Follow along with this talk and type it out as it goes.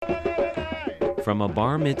From a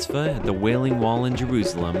bar mitzvah at the Wailing Wall in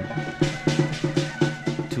Jerusalem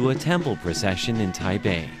to a temple procession in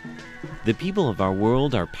Taipei, the people of our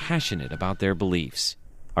world are passionate about their beliefs.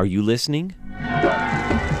 Are you listening?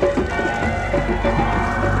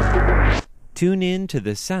 Tune in to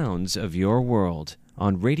the sounds of your world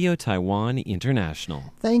on Radio Taiwan International.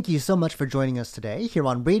 Thank you so much for joining us today here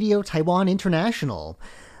on Radio Taiwan International.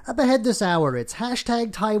 Up ahead this hour, it's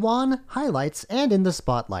hashtag Taiwan, highlights, and in the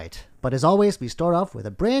spotlight. But as always, we start off with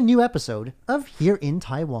a brand new episode of Here in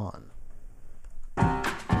Taiwan.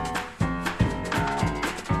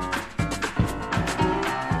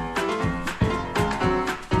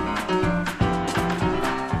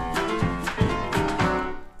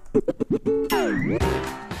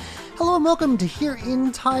 Hello and welcome to Here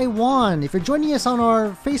in Taiwan. If you're joining us on our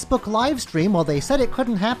Facebook live stream, well, they said it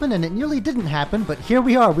couldn't happen and it nearly didn't happen, but here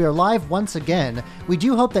we are. We are live once again. We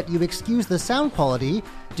do hope that you excuse the sound quality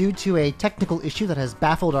due to a technical issue that has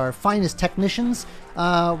baffled our finest technicians.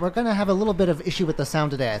 We're going to have a little bit of issue with the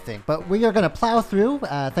sound today, I think, but we are going to plow through.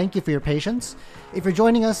 Thank you for your patience. If you're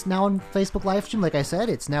joining us now on Facebook live stream, like I said,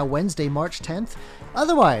 it's now Wednesday, March 10th.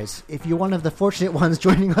 Otherwise, if you're one of the fortunate ones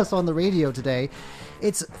joining us on the radio today,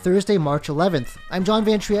 it's Thursday, March 11th. I'm John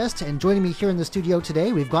Van Trieste, and joining me here in the studio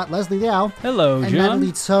today, we've got Leslie Liao. Hello, and John.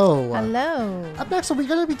 Natalie Tso. Hello. Up next, we're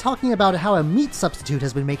going to be talking about how a meat substitute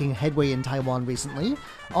has been making headway in Taiwan recently.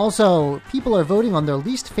 Also, people are voting on their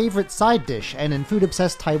least favorite side dish, and in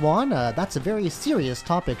food-obsessed Taiwan, that's a very serious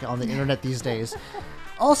topic on the internet these days.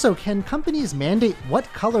 Also, can companies mandate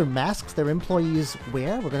what color masks their employees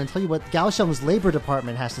wear? We're going to tell you what Kaohsiung's Labor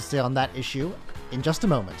Department has to say on that issue in just a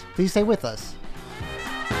moment. Please stay with us.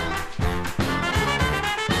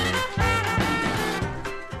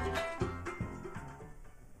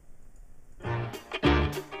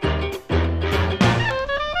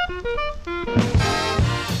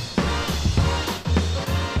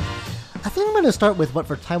 I'm going to start with what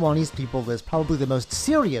for Taiwanese people is probably the most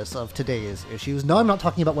serious of today's issues. No, I'm not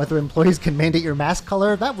talking about whether employees can mandate your mask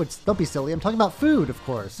color. Don't be silly. I'm talking about food, of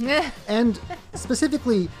course. And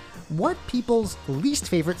specifically, what people's least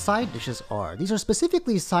favorite side dishes are. These are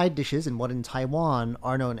specifically side dishes in what in Taiwan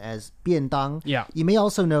are known as biandang. Yeah. You may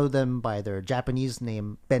also know them by their Japanese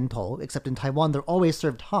name bento, except in Taiwan they're always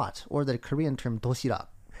served hot, or the Korean term dosira.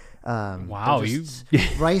 Wow,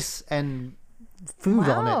 rice and food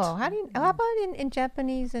on it. How about in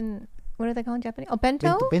Japanese, and what do they call in Japanese? Oh,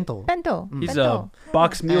 bento? Bento. Bento. He's Bento. a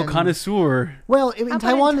box meal connoisseur. Well, in How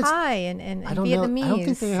Taiwan, about in it's Thai and I don't Vietnamese? know. I don't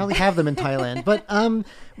think they really have them in Thailand, but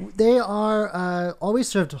they are always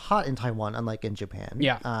served hot in Taiwan, unlike in Japan.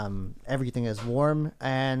 Yeah. Everything is warm,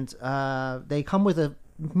 and they come with a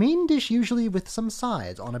main dish, usually with some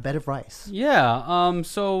sides on a bed of rice. Yeah,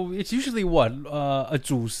 so it's usually a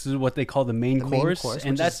主食, what they call the main course,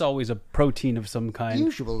 and that's always a protein of some kind.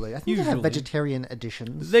 Usually. I think they have vegetarian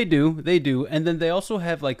additions. They do. And then they also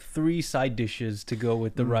have like 3 side dishes to go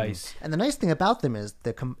with the rice. And the nice thing about them is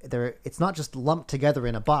it's not just lumped together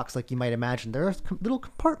in a box like you might imagine. There are little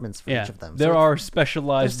compartments for each of them. There are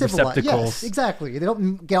specialized receptacles. Yes, exactly. They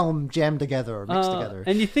don't get them jammed together or mixed together.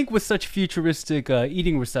 And you think with such futuristic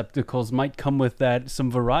eating receptacles might come with that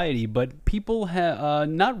some variety, but people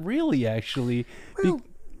not really actually. Well,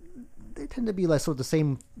 they tend to be like sort of the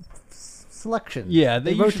same selection. Yeah,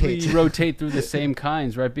 they usually rotate through the same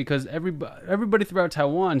kinds, right? Because everybody throughout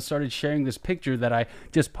Taiwan started sharing this picture that I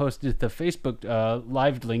just posted to the Facebook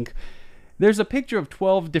live link. There's a picture of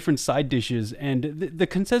 12 different side dishes, and the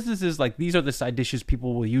consensus is like these are the side dishes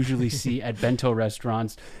people will usually see at bento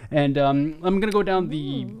restaurants. And I'm gonna go down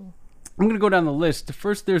the list.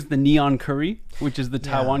 First, there's the neon curry, which is the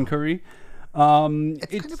Taiwan curry.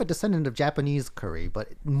 It's kind of a descendant of Japanese curry, but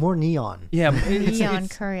more neon. Yeah, neon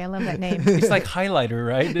curry. I love that name. It's like highlighter,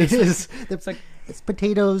 right? It is. It's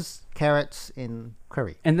potatoes, carrots in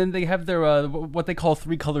curry. And then they have their what they call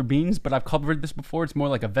 3-color beans, but I've covered this before. It's more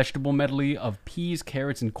like a vegetable medley of peas,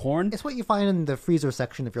 carrots, and corn. It's what you find in the freezer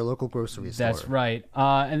section of your local grocery store. That's right.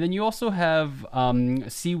 And then you also have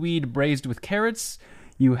seaweed braised with carrots.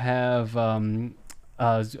 You have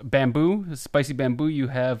bamboo, spicy bamboo. You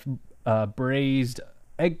have braised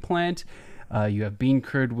eggplant. You have bean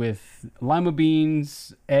curd with lima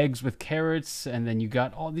beans, eggs with carrots, and then you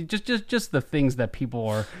got all the just the things that people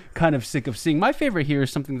are kind of sick of seeing. My favorite here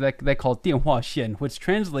is something that they call 电话线, which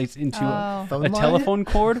translates into a telephone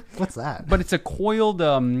cord. What's that? But it's a coiled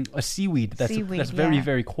a seaweed that's very,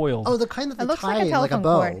 very coiled. Oh, the kind that they looks tie like a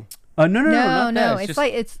bow. cord. No. It's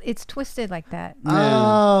like it's twisted like that.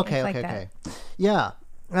 Oh, okay. It's like that. Yeah.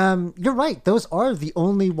 You're right. Those are the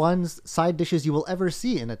only side dishes you will ever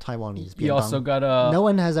see in a Taiwanese You biendong. also got No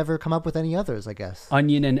one has ever come up with any others, I guess.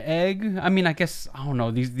 onion and egg. I mean, I guess I don't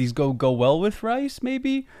know. These go well with rice,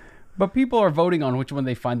 maybe. But people are voting on which one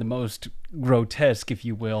they find the most grotesque, if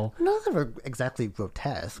you will. Not ever exactly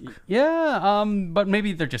grotesque. Yeah, but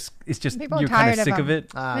maybe it's just People are you're kind tired of of sick them. of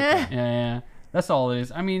it. Okay. Yeah. That's all it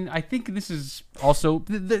is. I mean, I think this is also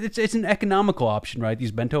it's an economical option, right?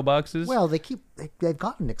 These bento boxes. Well, they've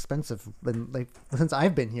gotten expensive since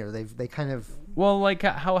I've been here. They kind of Well, like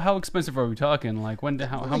how expensive are we talking? Like how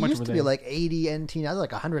they much used were to they? be like 80 NT, now they're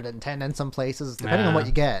like 110 in some places, depending on what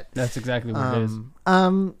you get. That's exactly what it is.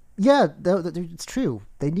 Yeah, it's true.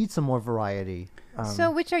 They need some more variety.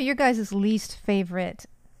 So, which are your guys' least favorite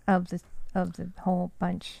of the whole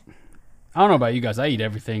bunch? I don't know about you guys. I eat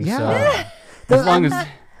everything. Yeah. So as long as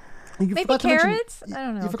You Maybe forgot to mention- carrots? I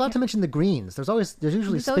don't know. You forgot to mention the greens. There's usually There's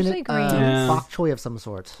usually spinach, greens. Yeah. bok choy of some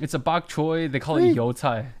sort. it's a bok choy, they call Great. it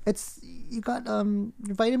yocai. It's you got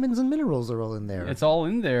vitamins and minerals are all in there. It's all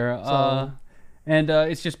in there. So- And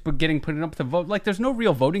it's just getting put up to vote. Like, there's no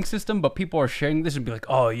real voting system, but people are sharing this and be like,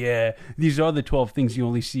 "Oh yeah, these are the 12 things you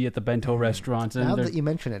only see at the bento restaurants." And now they're- that you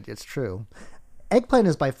mention it, it's true. Eggplant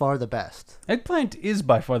is by far the best. eggplant is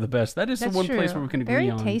by far the best. That is That's the one place true. where we can agree Very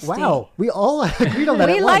on. tasty. Wow, we all agreed on that.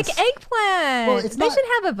 We at like once. eggplant. Well, it's they not- should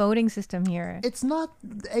have a voting system here. It's not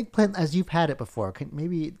eggplant as you've had it before.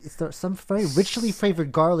 Maybe it's there some very richly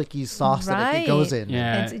flavored garlicky sauce that it goes in.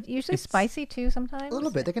 Yeah. It's usually it's- spicy too sometimes. A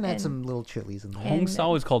little bit. They can add And some little chilies in there. and Hong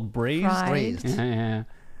Sao is called braised. fried. Braised. Yeah.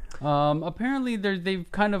 Apparently,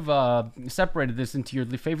 they've kind of separated this into your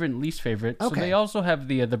favorite and least favorite. So Okay. they also have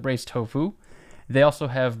the braised tofu. They also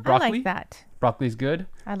have broccoli. I like that. Broccoli's good.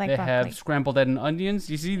 I like they broccoli. have scrambled egg and onions.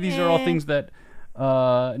 You see, these are all Eh. things that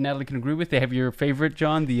Natalie can agree with. They have your favorite,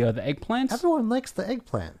 John, the eggplants. Everyone likes the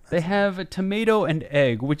eggplant. They have a tomato and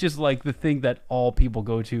egg, which is like the thing that all people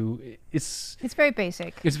go to. It's It's very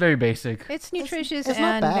basic. very basic. It's nutritious it's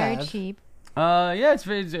not and very bad. cheap. Yeah, it's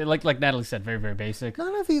very like Natalie said, very very basic.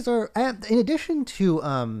 None of these are. In addition to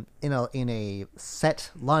in a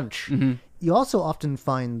set lunch, Mm-hmm. you also often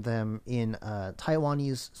find them in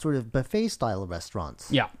Taiwanese sort of buffet style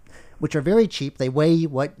restaurants. Yeah. Which are very cheap. They weigh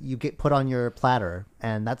what you get put on your platter,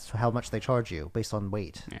 and that's how much they charge you based on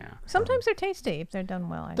weight. Yeah. Sometimes they're tasty if they're done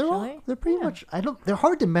well. They're Actually, they're pretty much. They're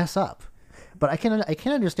hard to mess up, but I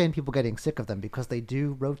can understand people getting sick of them because they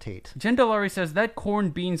do rotate. Jen Delari says that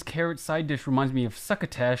corned beans carrot side dish reminds me of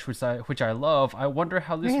succotash, which I love. I wonder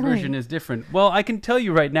how this Really? version is different. Well, I can tell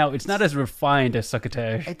you right now, it's not as refined as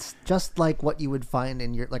succotash. It's just like what you would find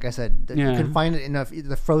in your, like I said, you Yeah. can find it in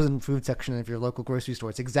the frozen food section of your local grocery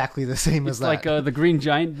store. It's exactly the same It's as that. like the Green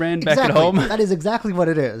Giant brand back exactly. at home. That is exactly what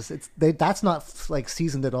it is. That's not like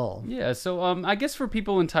seasoned at all. Yeah, so I guess for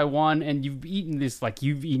people in Taiwan, and you've eaten this, like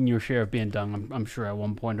you've eaten your share of biendong, I'm sure at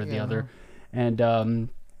one point or the Yeah. other, and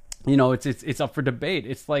it's up for debate.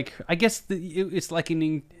 It's like I guess it's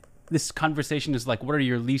likening this conversation is like, what are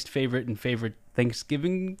your least favorite and favorite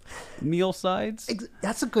Thanksgiving meal sides?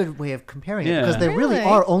 That's a good way of comparing it Yeah. because they really Really?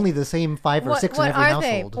 are only the same 5 or what 6 what in every are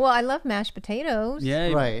household. they? Well, I love mashed potatoes.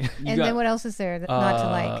 Yeah, Right. you And got, then what else is there not to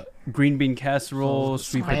like? Green bean casserole,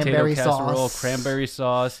 sweet potato cranberry casserole, sauce. cranberry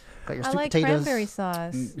sauce, Got your I sweet like potatoes. cranberry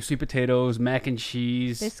sauce. sweet potatoes, mac and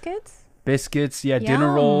cheese, Biscuits. yeah, dinner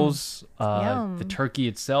Yum. rolls, Yum. the turkey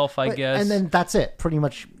itself, I But- guess. And then that's it. Pretty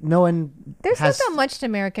much no one There's has... not that much to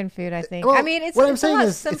American food. I think. Well, I mean, it's what I'm it's a saying lot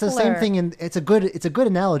is simpler. it's the same thing, and it's a good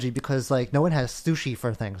analogy because like no one has sushi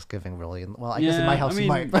for Thanksgiving really. And, well, I guess in my house I mean, you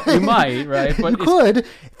might. you might, right? But you could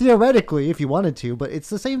theoretically if you wanted to, but it's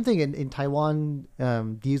the same thing in Taiwan.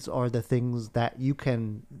 These are the things that you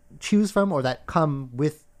can choose from or that come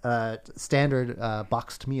with standard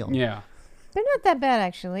boxed meal. yeah. They're not that bad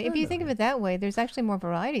actually. If you think of it that way, there's actually more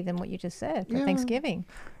variety than what you just said for Yeah. Thanksgiving.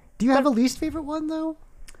 Do you have a least favorite one though?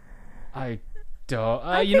 I don't.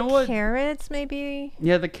 I You know think what? Carrots, maybe.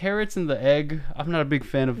 Yeah, the carrots and the egg. I'm not a big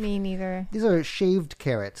fan of. Me neither. These are shaved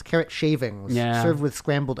carrots, carrot shavings, Yeah. served with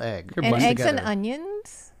scrambled egg. They're And bunched eggs and together.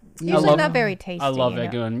 onions. Yeah. Usually love- not very tasty. I love you know.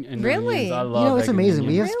 egg and Really? onions. I You love You know, it's egg and amazing.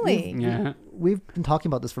 onions. Really? Yeah. We've been talking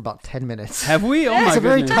about this for about 10 minutes. Have we? Oh my It's a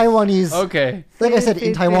very goodness. Taiwanese. Okay. Like I said,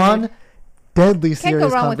 in Taiwan, deadly Can't go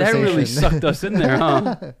serious wrong with That conversation. really sucked us in there,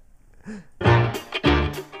 huh?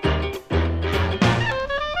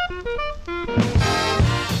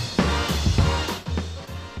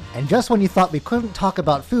 And just when you thought we couldn't talk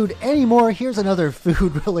about food anymore, here's another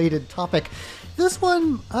food-related topic. This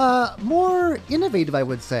one, more innovative, I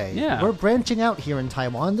would say. Yeah. We're branching out here in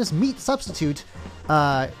Taiwan. This meat substitutes,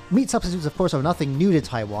 of course, are nothing new to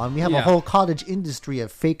Taiwan. We have a Yeah. whole cottage industry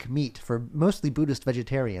of fake meat for mostly Buddhist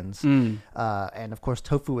vegetarians. Mm. And, of course,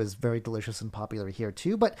 tofu is very delicious and popular here,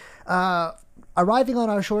 too. But arriving on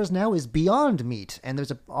our shores now is Beyond Meat, and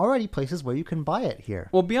there's already places where you can buy it here.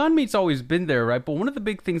 Well, Beyond Meat's always been there, right? But one of the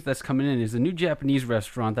big things that's coming in is a new Japanese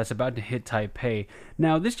restaurant that's about to hit Taipei.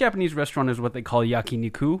 Now, this Japanese restaurant is what they call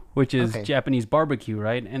yakiniku, which is Okay. Japanese barbecue,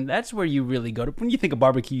 right? And that's where you really go to. When you think of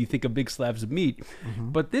barbecue, you think of big slabs of meat.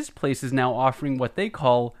 But this place is now offering what they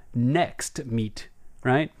call next meat,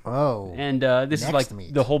 right? Oh. And this is Next like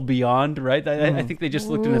meat. the whole Beyond, right? I think they just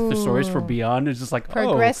looked in the thesaurus for Beyond. It's just like,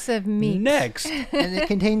 Progressive meat. Next. And it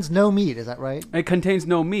contains no meat, is that right? It contains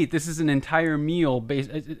no meat. This is an entire meal based.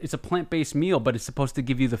 It's a plant-based meal, but it's supposed to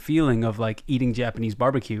give you the feeling of like eating Japanese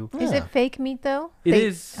barbecue. Is it fake meat though? It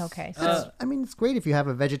is. Okay. So I mean, it's great if you have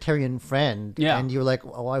a vegetarian friend Yeah. and you're like,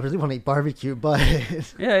 oh, I really want to eat barbecue, but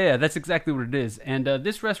Yeah, that's exactly what it is. And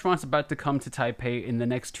this restaurant's about to come to Taipei in the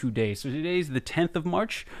next 2 days. So today's the 10th of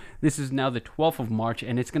March. This is now the 12th of March,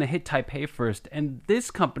 and it's going to hit Taipei first. And this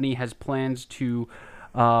company has plans to.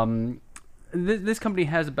 This company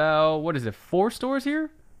has about, what is it, 4 stores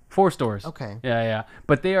here? 4 stores. Okay. Yeah.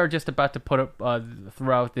 But they are just about to put up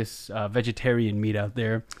throughout this vegetarian meat out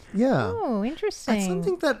there. yeah. oh, interesting. That's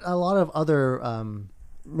something that a lot of other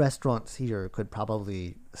restaurants here could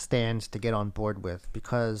probably stand to get on board with,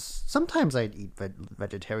 because sometimes I'd eat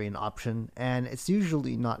vegetarian option, and it's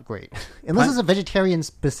usually not great. Unless it's a vegetarian,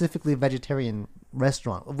 specifically vegetarian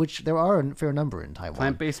restaurant, of which there are a fair number in Taiwan.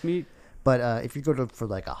 Plant-based meat? But if you go to for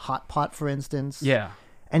like a hot pot, for instance, Yeah.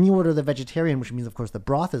 and you order the vegetarian, which means, of course, the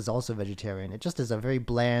broth is also vegetarian, it just is a very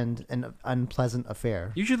bland and unpleasant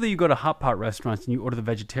affair. Usually you go to hot pot restaurants and you order the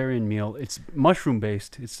vegetarian meal. It's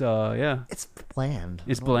mushroom-based. It's, It's bland.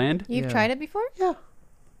 It's bland. You've Yeah. tried it before? Yeah.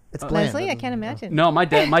 It's bland. Leslie, I can't imagine. No, my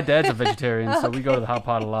dad's a vegetarian, so we go to the hot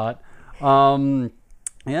pot a lot.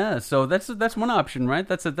 Yeah, so that's one option, right?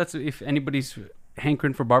 That's if anybody's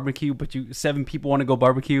hankering for barbecue, but 7 people want to go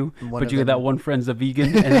barbecue, One but of you them- that one friend's a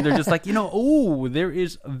vegan, and they're just like, there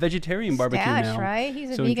is a vegetarian barbecue Stash, now, right? He's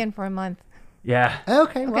a So- vegan for a month. Yeah.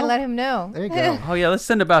 Okay, We well, can let him know. there you go. Oh yeah, let's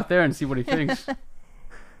send him out there and see what he thinks.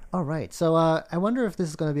 All right. So I wonder if this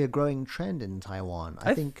is going to be a growing trend in Taiwan.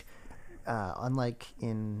 I think, unlike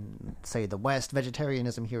in, say, the West,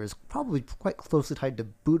 vegetarianism here is probably quite closely tied to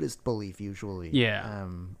Buddhist belief usually. Yeah.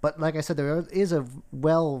 But like I said, there is a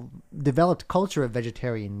well-developed culture of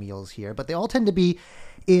vegetarian meals here, but they all tend to be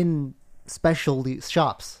in specialty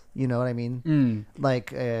shops. You know what I mean? Like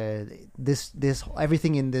this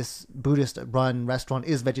everything in this Buddhist-run restaurant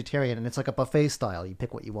is vegetarian, and it's like a buffet style. You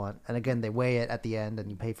pick what you want, and again, they weigh it at the end, and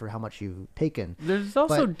you pay for how much you've taken. There's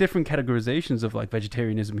also But- different categorizations of like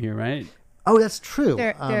vegetarianism here, right? Oh, that's true.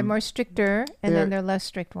 They're more stricter, and then there are less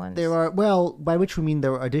strict ones. There are, well, by which we mean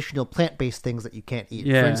there are additional plant-based things that you can't eat.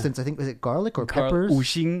 Yeah. For instance, I think, was it garlic or peppers?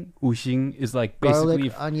 Wuxing is like basically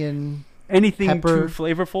Garlic, onion anything pepper. too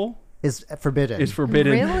flavorful is forbidden. is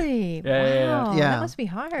forbidden. Really? Yeah. Wow. Yeah. That must be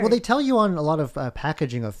hard. Well, they tell you on a lot of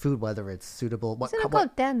packaging of food whether it's suitable. Isn't it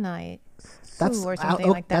called Dan Night? That's or something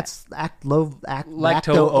like that. That's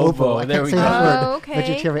Lacto-ovo. I There can't we say go. that word. Oh, okay.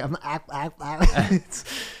 Vegetarian. It's-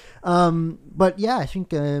 but yeah, I think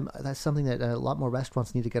that's something that a lot more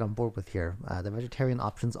restaurants need to get on board with here. The vegetarian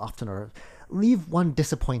options often leave one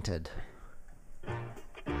disappointed.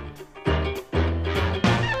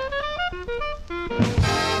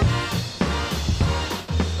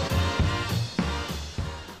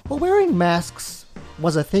 Well, wearing masks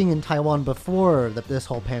was a thing in Taiwan before this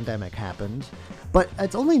whole pandemic happened, but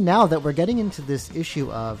it's only now that we're getting into this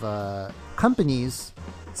issue of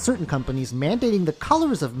certain companies mandating the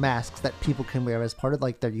colors of masks that people can wear as part of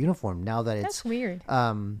like their uniform. Now that it's That's weird.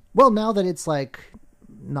 now that it's like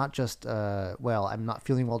not just I'm not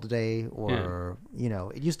feeling well today, or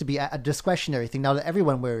it used to be a discretionary thing. Now that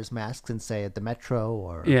everyone wears masks in, say, at the metro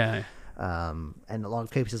or Yeah. and a lot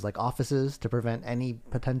of cases like offices to prevent any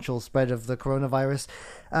potential spread of the coronavirus.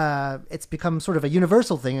 It's become sort of a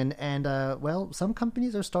universal thing, and some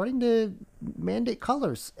companies are starting to mandate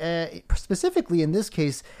colors. Specifically, in this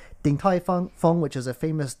case, Ding Tai Fong, which is a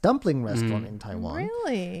famous dumpling restaurant in Taiwan.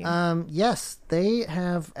 Really? Yes, they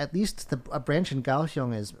have at least a branch in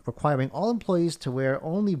Kaohsiung is requiring all employees to wear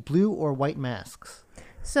only blue or white masks.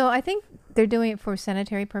 So I think they're doing it for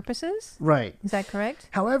sanitary purposes. Right. Is that correct?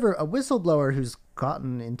 However, a whistleblower who's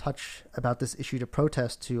gotten in touch about this issue to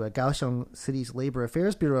protest to Kaohsiung City's Labor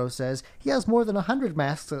Affairs Bureau says he has more than 100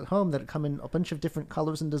 masks at home that come in a bunch of different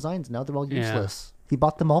colors and designs. Now they're all Yeah. useless. He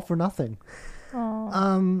bought them all for nothing.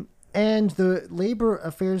 And the labor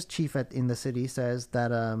affairs chief in the city says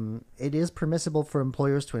that it is permissible for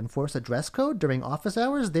employers to enforce a dress code during office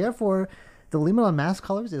hours. Therefore, the limit on mask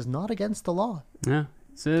colors is not against the law. Yeah.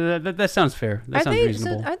 So that sounds fair. That sounds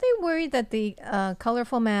reasonable. So are they worried that the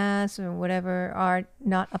colorful masks or whatever are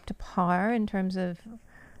not up to par in terms of,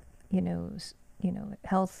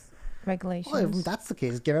 health regulations? Well, if that's the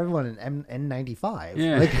case, give everyone an N95.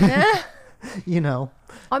 Yeah.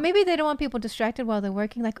 Or maybe they don't want people distracted while they're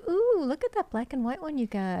working. Like, ooh, look at that black and white one you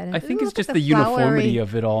got. And, I think ooh, it's look just at the uniformity flowery.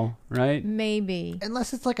 of it all, right? Maybe.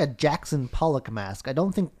 Unless it's like a Jackson Pollock mask. I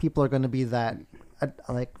don't think people are going to be that,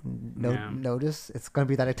 notice. It's going to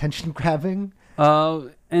be that attention grabbing.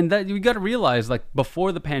 And that you got to realize, like,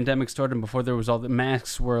 before the pandemic started and before there was all the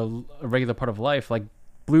masks were a regular part of life, like,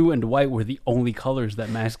 blue and white were the only colors that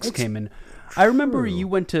masks came in. I remember you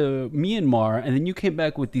went to Myanmar and then you came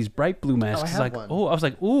back with these bright blue masks. I was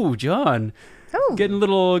like, ooh, John. Oh, Getting a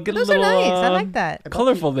little those are nice. I like that.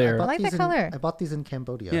 colorful there. I like that color. I bought these in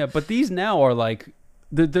Cambodia. Yeah, but these now are like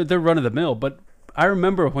they're run of the mill. But I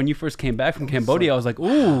remember when you first came back from Cambodia, I was like,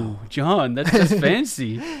 "Ooh, John, that's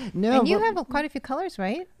fancy." No, And you have quite a few colors,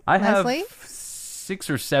 right? I Leslie? have 6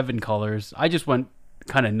 or 7 colors. I just went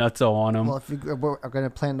kind of nutso on them. Well, if you are going to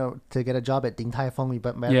plan to get a job at Ding Tai Fung,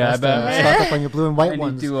 but Yeah, I bet. stock up on your blue and white I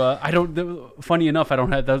ones. need to. Funny enough, I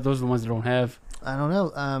don't have those. Are the ones I don't have. I don't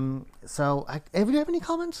know. So, do you have any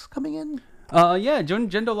comments coming in? Yeah,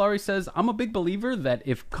 Jendo Lari says, I'm a big believer that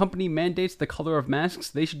if company mandates the color of masks,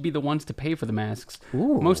 they should be the ones to pay for the masks.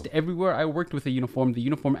 Ooh. Most everywhere I worked with the uniform,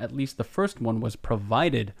 at least the first one, was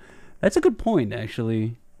provided. That's a good point,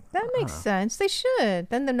 actually. That makes sense. They should.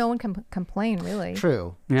 Then no one can complain, really.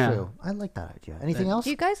 True. Yeah. True. I like that idea. Anything else? Do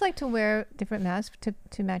you guys like to wear different masks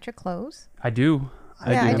to match your clothes? I do.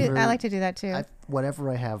 I do. do. I like to do that too. Whatever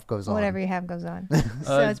I have goes on. Whatever you have goes on.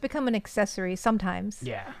 So it's become an accessory sometimes.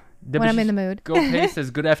 Yeah. When I'm in the mood. Gopay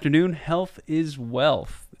says, good afternoon. Health is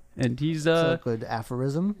wealth. And he's, That's a good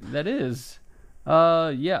aphorism. that is.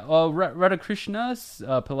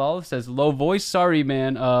 Radhakrishna Pilal says, low voice. Sorry,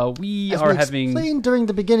 man. We As are we having. explained during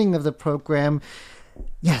the beginning of the program,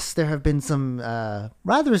 yes, there have been some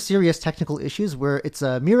rather serious technical issues where it's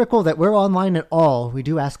a miracle that we're online at all. We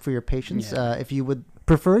do ask for your patience. Yeah. If you would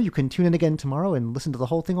prefer, you can tune in again tomorrow and listen to the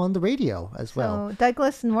whole thing on the radio as well. So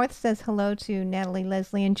Douglas North says hello to Natalie,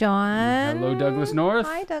 Leslie, and John. Hello, Douglas North.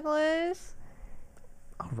 Hi, Douglas.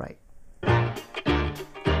 All right.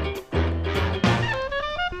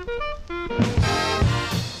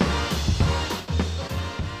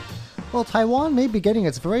 Well, Taiwan may be getting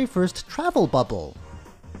its very first travel bubble.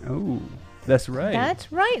 Oh, that's right.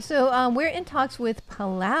 That's right. So we're in talks with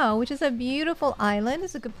Palau, which is a beautiful island.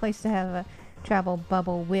 It's a good place to have a travel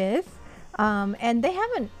bubble with. And they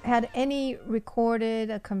haven't had any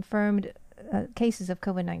recorded, confirmed cases of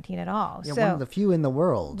COVID-19 at all. Yeah, so, one of the few in the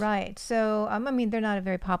world. Right. So, I mean, they're not a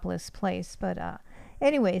very populous place. But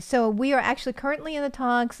anyway, so we are actually currently in the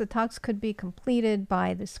talks. The talks could be completed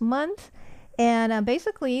by this month. And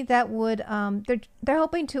basically, that would they're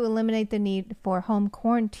hoping to eliminate the need for home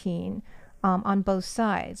quarantine on both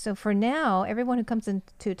sides. So for now, everyone who comes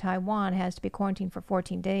into Taiwan has to be quarantined for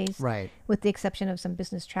 14 days, Right. with the exception of some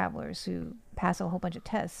business travelers who pass a whole bunch of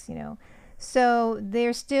tests. So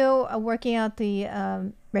they're still working out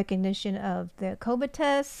the recognition of the COVID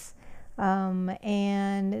tests,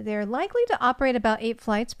 and they're likely to operate about 8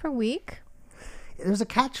 flights per week. There's a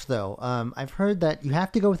catch, though. I've heard that you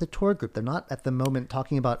have to go with a tour group. They're not at the moment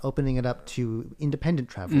talking about opening it up to independent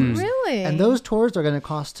travelers. Really? And those tours are going to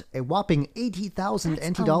cost a whopping 80,000 That's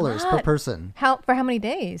NT a dollars per lot. person For how many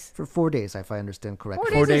days? for 4 days, if I understand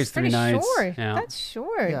correctly. 4 days, is 3 pretty nights. Short. Yeah. That's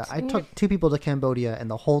short. Yeah, I took 2 people to Cambodia, and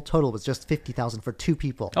the whole total was just 50,000 for 2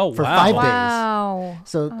 people. Oh, for wow. 5 days. Wow.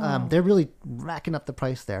 So they're really racking up the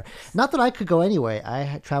price there. Not that I could go anyway.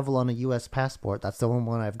 I travel on a U.S. passport. That's the only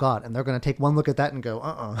one I've got. And they're going to take one look at that and go,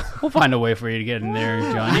 We'll find a way for you to get in there,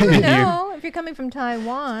 John. You You've been here. know, if you're coming from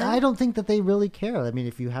Taiwan. I don't think that they really care. I mean,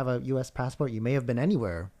 if you have a U.S. passport, you may have been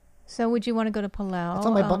anywhere. So would you want to go to Palau? It's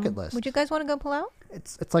on my bucket list. Would you guys want to go Palau?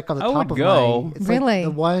 It's like on the I top would of go. my... It's Really? like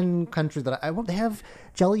the one country that I want. They have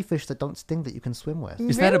jellyfish that don't sting that you can swim with.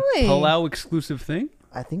 Is that a Really? Palau exclusive thing?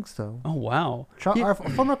 I think so. Oh, wow. Our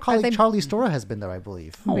former colleague they- Charlie Stora has been there, I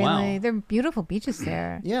believe. Oh, Really? wow. They're beautiful beaches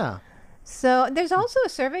there. Yeah. So there's also a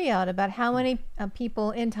survey out about how many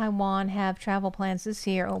people in Taiwan have travel plans this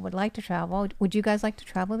year or would like to travel. Would you guys like to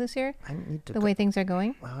travel this year? I need to... The way things are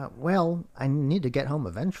going? well, I need to get home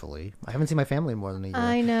eventually. I haven't seen my family in more than a year.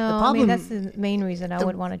 I know. The I problem, mean, that's the main reason I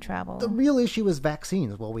would want to travel. the real issue is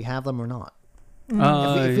vaccines. Will we have them or not? If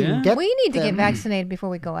we Yeah. can get We need to get them- vaccinated before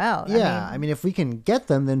we go out. Yeah, I mean, if we can get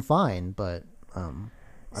them, then fine. But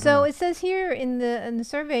So it says here in the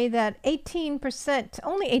survey that 18%,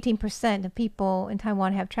 only 18% of people in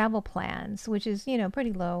Taiwan have travel plans, which is,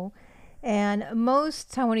 pretty low. And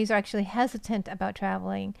most Taiwanese are actually hesitant about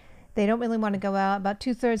traveling. They don't really want to go out. About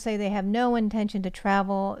 2/3 say they have no intention to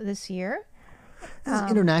travel this year. This is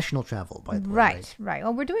international travel, by the way. Right.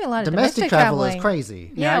 Well, we're doing a lot of Domestic domestic travel traveling. is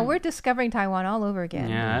crazy. Yeah, Yeah, we're discovering Taiwan all over again.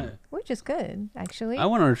 Yeah. Which is good, actually. I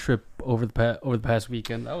went on a trip over the past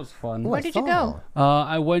weekend. That was fun. Where did you go?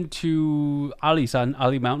 I went to Ali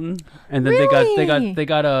Mountain, and then Really? they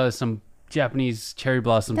got some Japanese cherry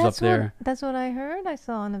blossoms up there. That's what I heard. I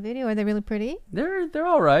saw on the video. Are they really pretty? They're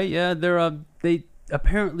all right. Yeah, they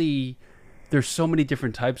apparently. There's so many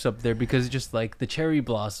different types up there because just like the cherry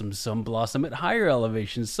blossoms, some blossom at higher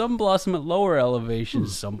elevations, some blossom at lower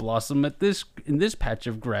elevations, some blossom in this patch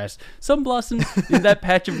of grass, some blossom in that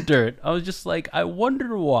patch of dirt. I was just like, I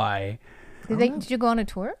wonder why. Did you go on a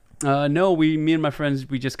tour? No, me and my friends,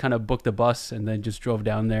 we just kind of booked a bus and then just drove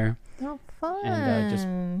down there. Oh, fun.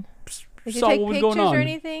 And Did you saw take what was pictures going on. or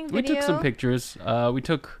anything? We took some Video? pictures. We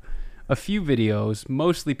took a few videos,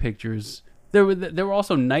 mostly pictures. There were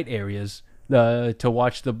also night areas to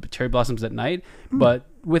watch the cherry blossoms at night, but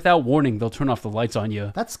without warning, they'll turn off the lights on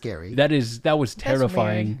you. That's scary. That was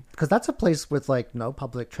terrifying. Because that's a place with like no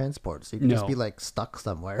public transport, so you can just No. be like stuck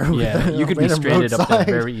somewhere. Yeah, with a you could be random stranded up there roadside.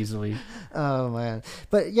 very easily. Oh man,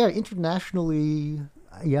 but yeah, internationally,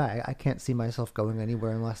 yeah, I can't see myself going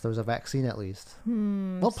anywhere unless there was a vaccine at least.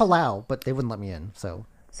 Well, Palau, but they wouldn't let me in. So,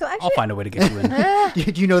 So actually, I'll find a way to get you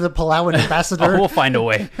in. do you know the Palauan ambassador? Oh, we'll find a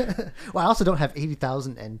way. Well, I also don't have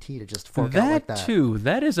 80,000 NT to just fork out like That that. too.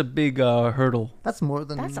 That is a big hurdle. That's more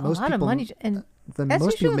than that's a most lot of people. money. And Than that's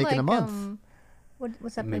most people usually make in a like, month.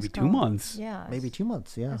 What's that Maybe place 2 called? months. Yeah. Maybe 2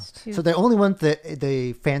 months, yeah. That's too- So they only want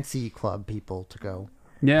the fancy club people to go.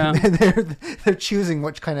 Yeah. they're choosing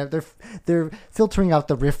which kind of they're filtering out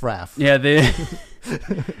the riffraff. Yeah,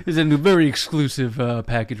 it's a very exclusive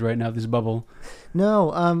package right now, this bubble.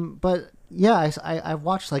 No, but yeah, I've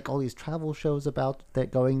watched like all these travel shows about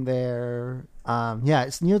that going there. Yeah,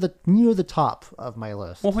 it's near the top of my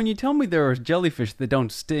list. Well, when you tell me there are jellyfish that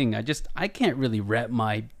don't sting, I can't really wrap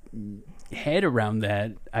my head around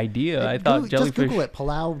that idea. I thought Just jellyfish. Google it,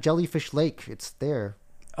 Palau Jellyfish Lake. It's there.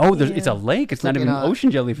 Oh, it's a lake. It's not like even in a- ocean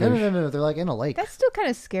jellyfish. No, they're like in a lake. That's still kind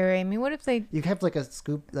of scary. I mean, what if they? You have like a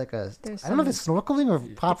scoop, like a. There's I don't know if it's snorkeling or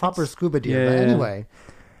proper scuba gear, Yeah, but yeah. anyway,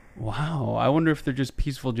 Wow, I wonder if they're just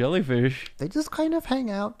peaceful jellyfish. they just kind of hang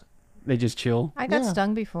out. They just chill. I got Yeah.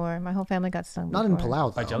 stung before. My whole family got stung. Not in before.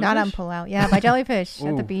 Palau By though. jellyfish? Not on Palau. Yeah, by jellyfish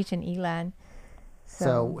at the Ooh. beach in Elan.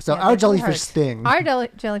 So yeah, our they jellyfish hurt. sting. Our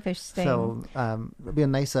jellyfish sting. So it'll be a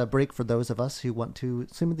nice break for those of us who want to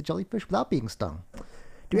swim with the jellyfish without being stung.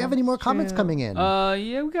 Do you have any more comments true. coming in?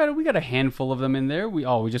 Yeah, we got a handful of them in there. We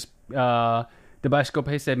just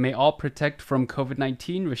Debascope said, may all protect from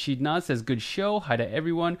COVID-19. Rashid Naz says, good show. Hi to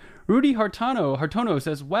everyone. Rudy Hartono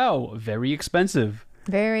says, wow, very expensive.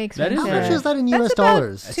 Very That is expensive. How much is that in That's US about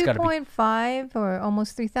dollars? It's gotta be- 2.5 or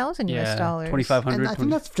almost 3,000 US dollars. 2,500. And I think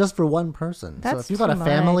that's just for one person. That's so if you've got too a much.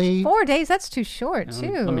 family, 4 days, that's too short,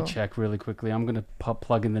 too. Let me check really quickly. I'm going to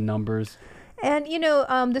plug in the numbers. And,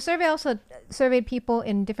 the survey also surveyed people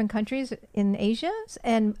in different countries in Asia,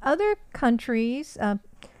 and other countries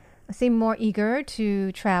seem more eager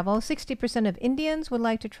to travel. 60% of Indians would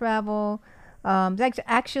like to travel. They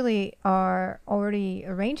actually are already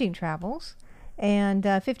arranging travels. And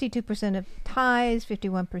 52% of Thais,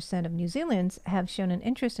 51% of New Zealanders have shown an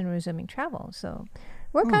interest in resuming travel. So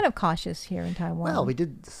we're kind of cautious here in Taiwan. well, we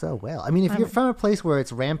did so well. I mean, if you're from a place where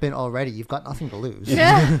it's rampant already, you've got nothing to lose.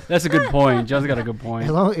 Yeah, That's a good point. John's got a good point.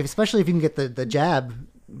 Especially if you can get the jab.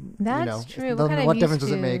 that's true. then We're kind what of difference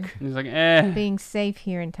used does it to make? He's like, being safe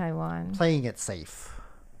here in Taiwan. Playing it safe.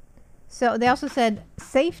 So they also said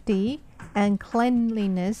safety and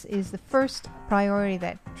cleanliness is the first priority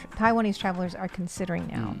that Taiwanese travelers are considering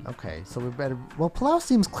now. Okay, so we better. Well, Palau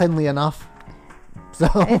seems cleanly enough. So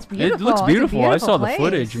It's It beautiful. looks It's a beautiful. I saw the place.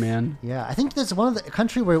 footage, man. yeah, I think that's one of the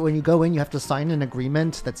country where when you go in, you have to sign an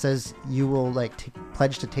agreement that says you will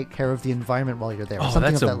pledge to take care of the environment while you're there. or Oh,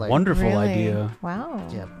 something that's of a that like. wonderful Really? idea. Wow.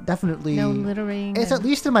 Yeah, definitely. No littering. It's and- at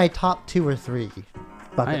least in my top 2 or 3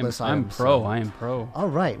 bucket list I'm items. pro. so- I am pro. All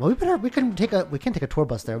right. Well, we can take a tour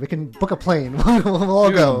bus there. We can book a plane. we'll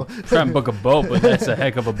all go. Try and book a boat, but that's a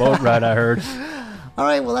heck of a boat ride, I heard. All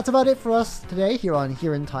right. Well, that's about it for us today here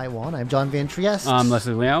in Taiwan. I'm John Van Trieste. I'm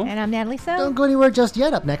Leslie Liao. And I'm Natalie So. Don't go anywhere just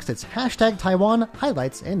yet. Up next, it's #Taiwan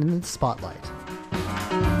highlights and in the spotlight.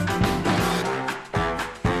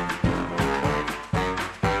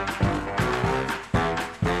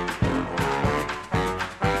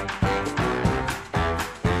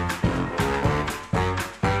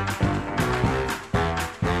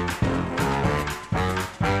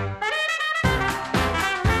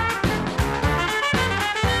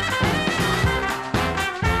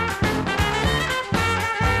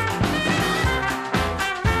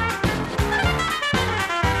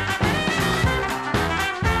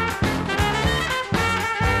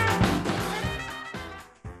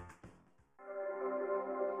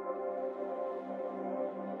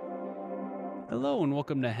 Hello and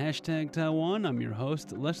welcome to Hashtag Taiwan. I'm your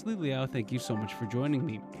host, Leslie Liao. Thank you so much for joining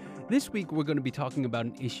me. This week, we're going to be talking about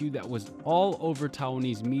an issue that was all over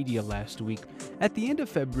Taiwanese media last week. At the end of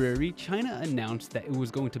February, China announced that it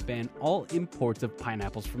was going to ban all imports of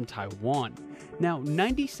pineapples from Taiwan. Now,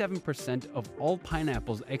 97% of all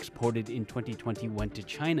pineapples exported in 2020 went to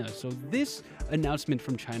China, so this announcement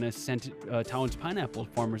from China sent Taiwan's pineapple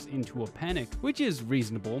farmers into a panic, which is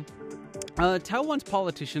reasonable. Taiwan's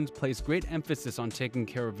politicians place great emphasis on taking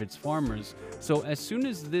care of its farmers, so as soon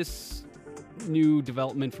as this new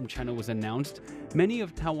development from China was announced, many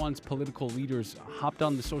of Taiwan's political leaders hopped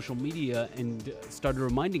on the social media and started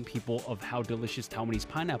reminding people of how delicious Taiwanese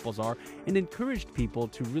pineapples are and encouraged people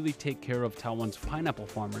to really take care of Taiwan's pineapple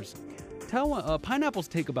farmers. Pineapples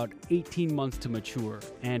take about 18 months to mature,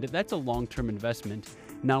 and that's a long-term investment.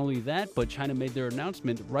 Not only that, but China made their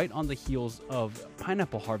announcement right on the heels of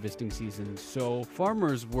pineapple harvesting season. So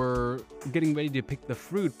farmers were getting ready to pick the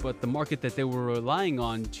fruit, but the market that they were relying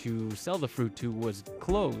on to sell the fruit to was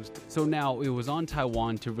closed. So now it was on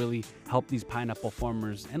Taiwan to really help these pineapple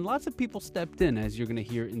farmers, and lots of people stepped in, as you're going to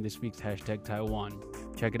hear in this week's Hashtag Taiwan.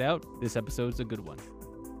 Check it out. This episode's a good one.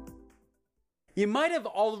 You might have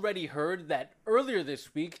already heard that earlier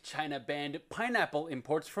this week, China banned pineapple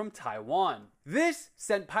imports from Taiwan. This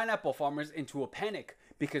sent pineapple farmers into a panic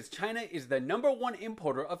because China is the #1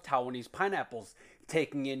 importer of Taiwanese pineapples,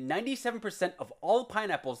 taking in 97% of all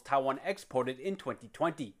pineapples Taiwan exported in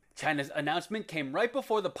 2020. China's announcement came right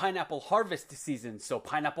before the pineapple harvest season, so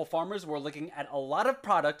pineapple farmers were looking at a lot of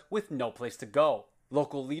product with no place to go.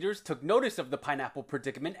 Local leaders took notice of the pineapple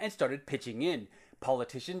predicament and started pitching in.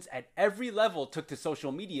 Politicians at every level took to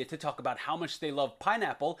social media to talk about how much they love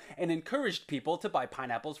pineapple and encouraged people to buy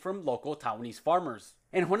pineapples from local Taiwanese farmers.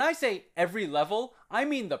 And when I say every level, I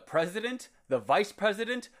mean the president, the vice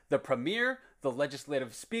president, the premier, the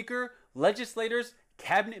legislative speaker, legislators,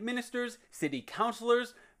 cabinet ministers, city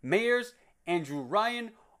councilors, mayors, Andrew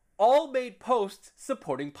Ryan, all made posts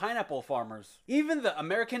supporting pineapple farmers. Even the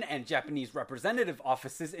American and Japanese representative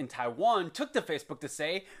offices in Taiwan took to Facebook to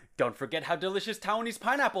say, "Don't forget how delicious Taiwanese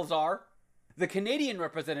pineapples are." The Canadian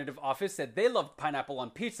representative office said they loved pineapple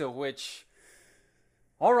on pizza, which,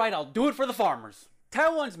 alright, I'll do it for the farmers.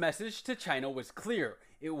 Taiwan's message to China was clear.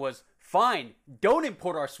 It was, fine, don't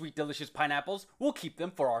import our sweet delicious pineapples, we'll keep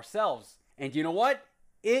them for ourselves. And you know what?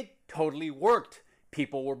 It totally worked.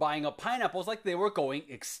 People were buying up pineapples like they were going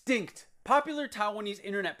extinct. Popular Taiwanese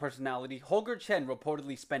internet personality Holger Chen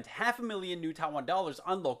reportedly spent $500,000 new Taiwan dollars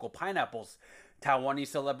on local pineapples. Taiwanese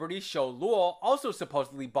celebrity Shou Luo also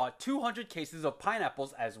supposedly bought 200 cases of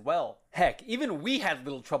pineapples as well. Heck, even we had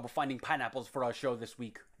little trouble finding pineapples for our show this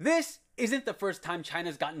week. This isn't the first time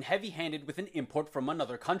China's gotten heavy-handed with an import from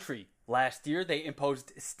another country. Last year, they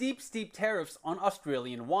imposed steep tariffs on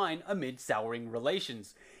Australian wine amid souring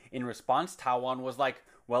relations. In response, Taiwan was like,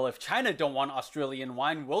 well, if China don't want Australian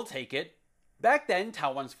wine, we'll take it. Back then,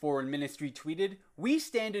 Taiwan's foreign ministry tweeted, "We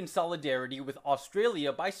stand in solidarity with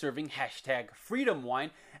Australia by serving #Freedom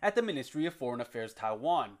Wine at the Ministry of Foreign Affairs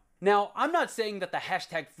Taiwan." Now, I'm not saying that the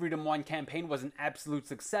 #Freedom Wine campaign was an absolute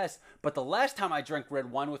success, but the last time I drank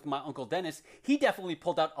red wine with my Uncle Dennis, he definitely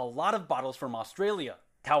pulled out a lot of bottles from Australia.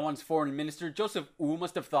 Taiwan's foreign minister Joseph Wu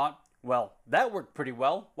must have thought, well, that worked pretty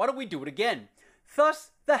well, why don't we do it again?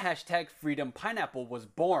 Thus, the #Freedom Pineapple was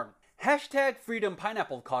born. #Freedom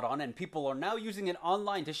Pineapple caught on, and people are now using it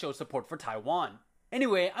online to show support for Taiwan.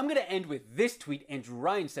 Anyway, I'm gonna end with this tweet Andrew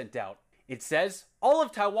Ryan sent out. It says, all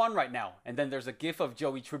of Taiwan right now, and then there's a gif of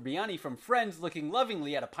Joey Tribbiani from Friends looking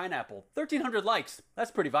lovingly at a pineapple. 1,300 likes,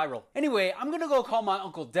 that's pretty viral. Anyway, I'm gonna go call my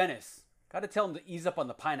Uncle Dennis. Gotta tell him to ease up on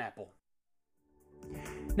the pineapple.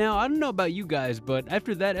 Now, I don't know about you guys, but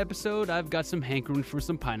after that episode, I've got some hankering for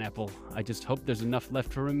some pineapple. I just hope there's enough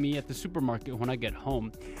left for me at the supermarket when I get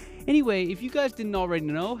home. Anyway, if you guys didn't already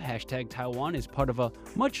know, #Taiwan is part of a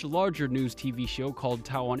much larger news TV show called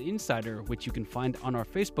Taiwan Insider, which you can find on our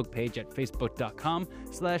Facebook page at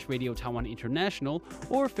facebook.com/Radio Taiwan International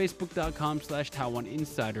or facebook.com/Taiwan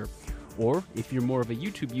Insider. Or, if you're more of a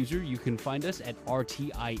YouTube user, you can find us at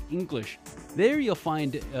RTI English. There you'll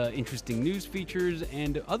find interesting news features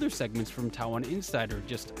and other segments from Taiwan Insider,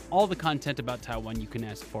 just all the content about Taiwan you can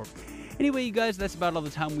ask for. Anyway, you guys, that's about all the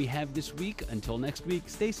time we have this week. Until next week,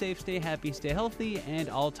 stay safe, stay happy, stay healthy, and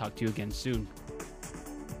I'll talk to you again soon.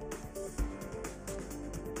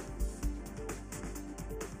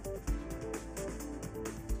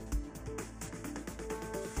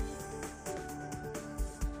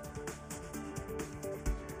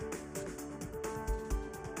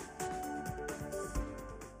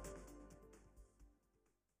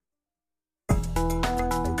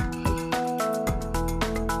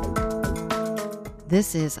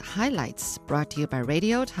 This is Highlights, brought to you by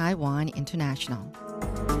Radio Taiwan International.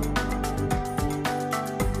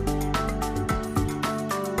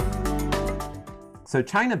 So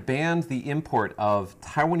China banned the import of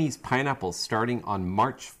Taiwanese pineapples starting on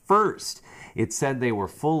March 1st. It said they were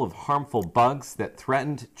full of harmful bugs that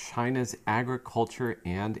threatened China's agriculture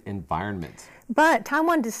and environment. But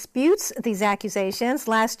Taiwan disputes these accusations.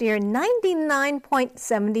 Last year,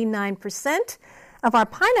 99.79% of our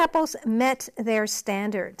pineapples met their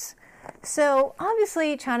standards. So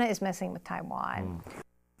obviously, China is messing with Taiwan.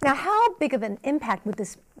 Now, how big of an impact would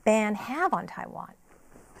this ban have on Taiwan?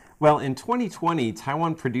 Well, in 2020,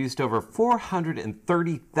 Taiwan produced over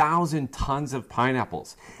 430,000 tons of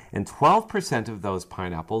pineapples, and 12% of those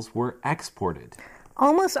pineapples were exported.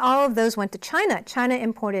 Almost all of those went to China. China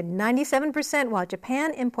imported 97%, while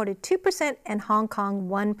Japan imported 2% and Hong Kong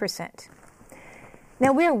 1%.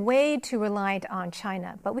 Now, we're way too reliant on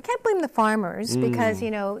China, but we can't blame the farmers because,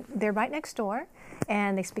 they're right next door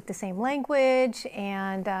and they speak the same language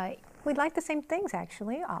and we like the same things,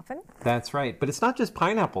 actually, often. That's right. But it's not just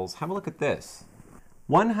pineapples. Have a look at this.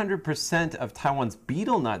 100% of Taiwan's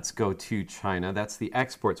betel nuts go to China. That's the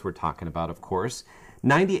exports we're talking about, of course.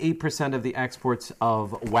 98% of the exports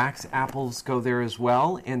of wax apples go there as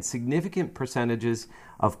well, and significant percentages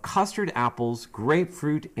of custard apples,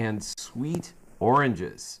 grapefruit, and sweet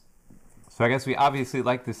oranges. So I guess we obviously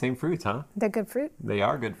like the same fruits, huh? They're good fruit. They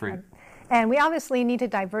are good fruit. And we obviously need to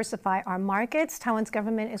diversify our markets. Taiwan's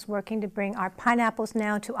government is working to bring our pineapples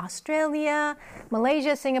now to Australia,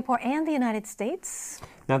 Malaysia, Singapore, and the United States.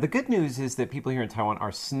 Now, the good news is that people here in Taiwan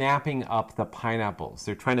are snapping up the pineapples.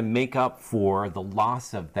 They're trying to make up for the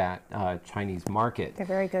loss of that Chinese market. They're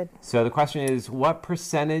very good. So the question is, what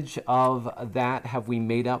percentage of that have we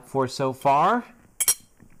made up for so far?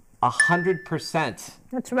 100%.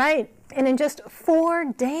 That's right. And in just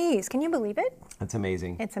 4 days. Can you believe it? That's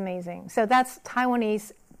amazing. It's amazing. So that's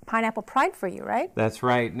Taiwanese pineapple pride for you, right? That's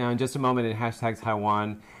right. Now, in just a moment in Hashtag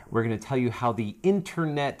Taiwan, we're going to tell you how the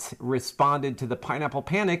internet responded to the pineapple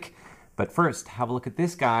panic. But first, have a look at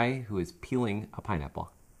this guy who is peeling a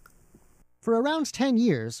pineapple. For around 10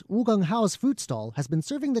 years, Wu Genghao's fruit stall has been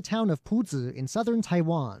serving the town of Puzi in southern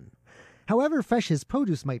Taiwan. However fresh his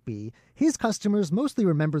produce might be, his customers mostly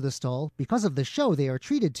remember the stall because of the show they are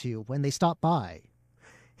treated to when they stop by.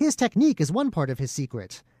 His technique is one part of his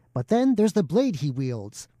secret, but then there's the blade he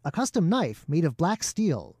wields, a custom knife made of black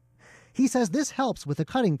steel. He says this helps with the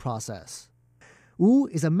cutting process. Wu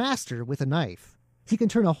is a master with a knife. He can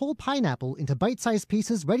turn a whole pineapple into bite-sized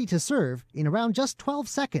pieces ready to serve in around just 12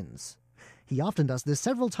 seconds. He often does this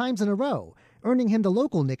several times in a row, earning him the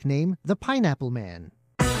local nickname, the Pineapple Man.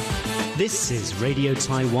 This is Radio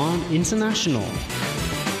Taiwan International.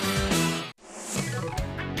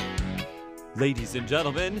 Ladies and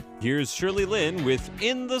gentlemen, here's Shirley Lin with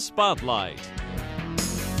In the Spotlight.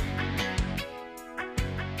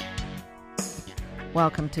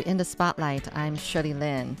 Welcome to In the Spotlight. I'm Shirley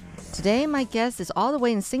Lin. Today, my guest is all the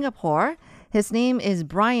way in Singapore. His name is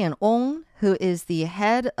Brian Ong, who is the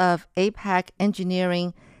head of APAC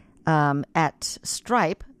Engineering at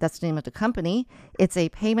Stripe. That's the name of the company. It's a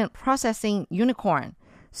payment processing unicorn.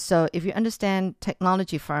 So if you understand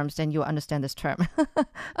technology firms, then you'll understand this term.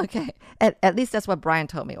 Okay. At least that's what Brian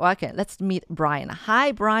told me. Well, okay, let's meet Brian.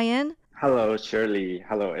 Hi, Brian. Hello, Shirley.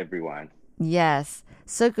 Hello, everyone. Yes.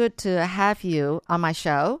 So good to have you on my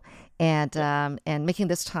show and making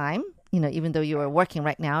this time, even though you are working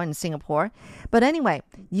right now in Singapore. But anyway,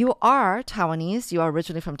 you are Taiwanese. You are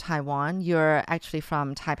originally from Taiwan. You're actually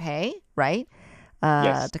from Taipei, right?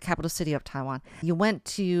 Yes. The capital city of Taiwan. You went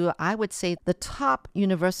to, I would say, the top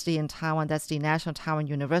university in Taiwan. That's the National Taiwan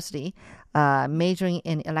University, majoring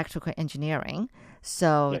in electrical engineering.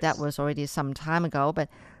 So Yes. that was already some time ago. But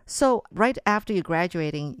so right after you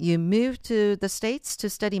graduating, you moved to the States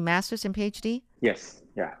to study master's and PhD? Yes.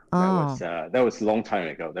 Yeah. Oh. That was a long time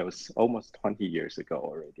ago. That was almost 20 years ago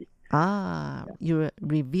already. You're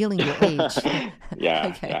revealing your age. Yeah.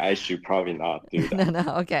 Okay. Yeah, I should probably not do that. No,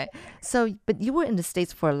 okay. So, but you were in the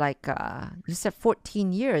States for you said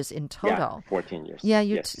 14 years in total. Yeah, 14 years. Yeah,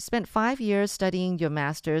 you Yes. spent 5 years studying your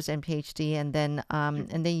master's and PhD, and then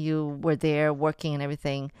you were there working and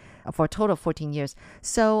everything for a total of 14 years.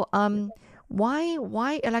 So,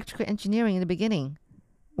 why electrical engineering in the beginning?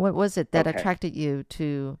 What was it that Okay. attracted you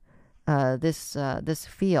to this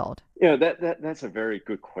field? That's a very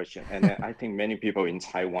good question, and I think many people in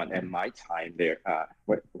Taiwan at my time there,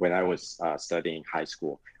 when I was studying high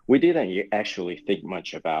school, we didn't actually think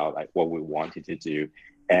much about like what we wanted to do,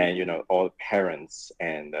 and all parents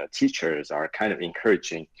and teachers are kind of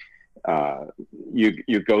encouraging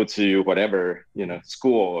you go to whatever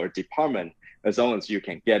school or department as long as you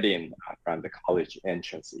can get in from the college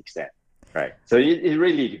entrance exam, right? So it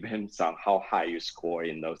really depends on how high you score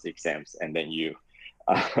in those exams, and then you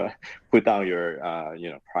put down your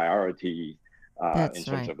priority in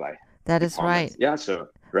terms of like that is right. Yeah, so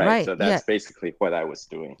right. So that's basically what I was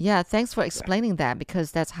doing. Yeah, thanks for explaining that,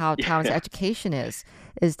 because that's how Taiwan's education is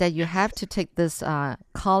that you have to take this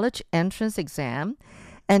college entrance exam,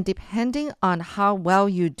 and depending on how well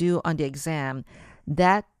you do on the exam,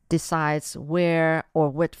 that decides where or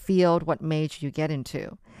what field, what major you get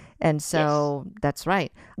into. And so that's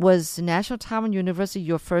right. Was National Taiwan University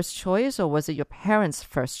your first choice, or was it your parents'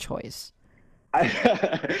 first choice?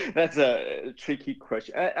 That's a tricky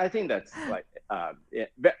question. I think that's like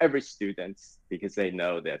every student, because they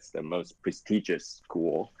know that's the most prestigious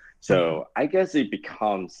school. So I guess it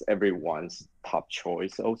becomes everyone's top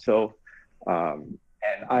choice also.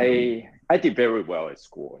 And I did very well at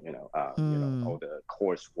school. All the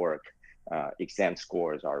coursework, exam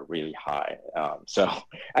scores are really high. So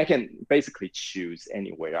I can basically choose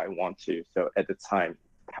anywhere I want to. So at the time,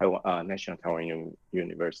 National Taiwan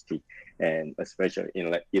University, and especially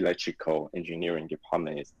in electrical engineering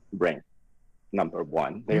department, is ranked number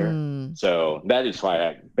 1 there. So that is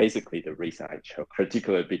why basically the reason I chose,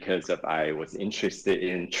 particularly because I was interested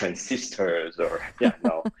in transistors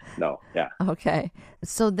Okay.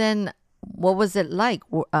 So then what was it like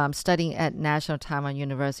studying at National Taiwan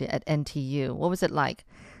University at NTU? What was it like?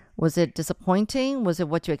 Was it disappointing? Was it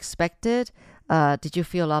what you expected? Did you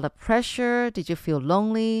feel a lot of pressure? Did you feel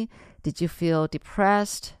lonely? Did you feel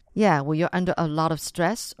depressed? Yeah, were you under a lot of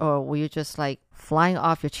stress, or were you just like flying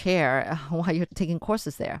off your chair while you're taking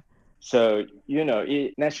courses there? So,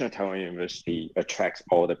 National Taiwan University attracts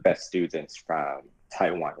all the best students from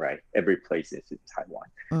Taiwan, right? Every place is in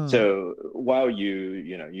Taiwan. So while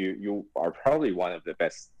you are probably one of the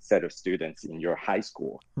best set of students in your high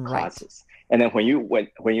school classes, and then when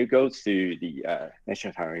you go to the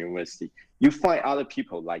National Taiwan University, you find other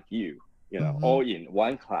people like you, all in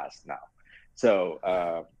one class now.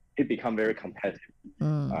 So it becomes very competitive.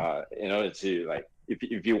 In order to like,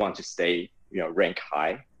 if you want to stay, rank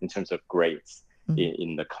high in terms of grades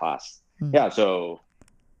in the class. Yeah. So,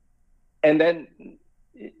 and then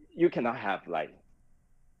you cannot have like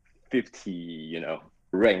 50,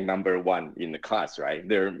 rank number 1 in the class, right?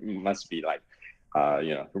 There must be like,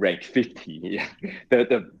 rank 50,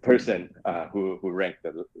 the person who ranked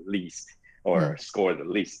the least or scored the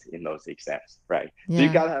least in those exams, right? So you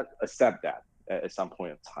gotta accept that at some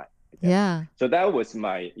point of time. Yeah. So that was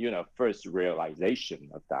my, first realization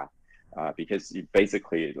of that, because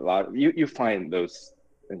basically you find those,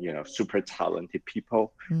 super talented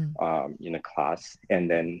people in a class, and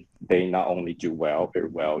then they not only do very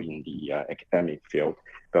well in the academic field,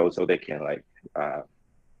 but also they can like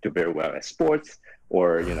do very well at sports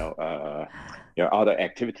or other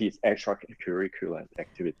activities, extracurricular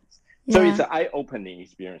activities. So it's an eye-opening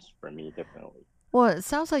experience for me, definitely. Well, it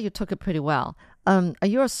sounds like you took it pretty well. Are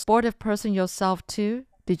you a sportive person yourself too?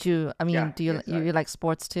 Did you? I mean, do you you like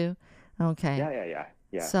sports too? Okay.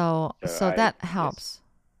 Yeah. So that helps.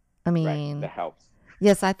 I mean, that helps.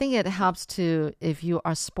 Yes, I think it helps too if you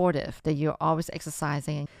are sportive, that you're always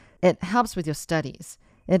exercising. It helps with your studies.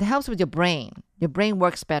 It helps with your brain. Your brain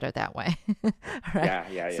works better that way. Right?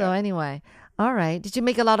 Yeah. So anyway, all right. Did you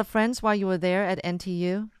make a lot of friends while you were there at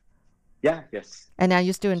NTU? Yeah, yes. And are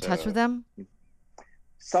you still in touch with them?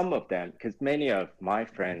 Some of them, because many of my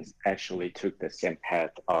friends actually took the same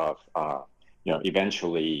path of,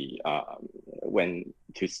 eventually went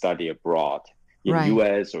to study abroad in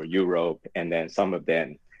US or Europe, and then some of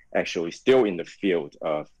them actually still in the field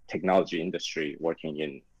of technology industry, working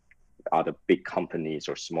in other big companies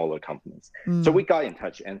or smaller companies. So we got in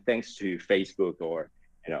touch, and thanks to Facebook or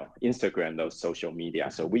Instagram, those social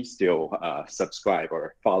media, so we still subscribe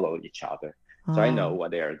or follow each other. So I know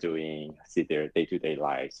what they are doing, see their day-to-day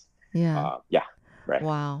lives. Right.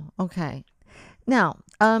 Wow. Okay. Now,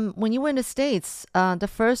 when you went to States, the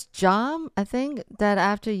first job, I think that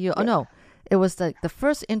after you, it was the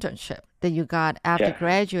first internship that you got after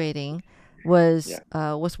graduating was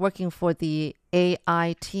working for the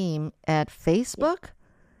AI team at Facebook.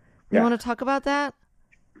 You want to talk about that?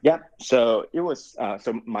 Yeah. So it was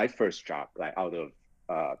my first job, like out of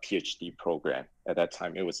PhD program at that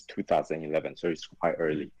time. It was 2011, so it's quite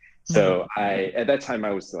early. So at that time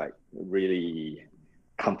I was like really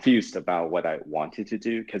confused about what I wanted to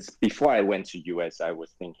do, because before I went to US, I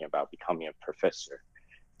was thinking about becoming a professor.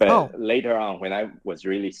 But later on, when I was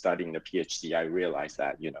really studying the PhD, I realized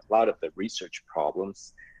that, a lot of the research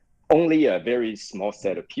problems, only a very small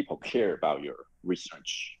set of people care about your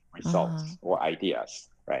research results or ideas.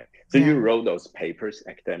 right? So you wrote those papers,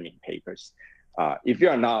 academic papers. If you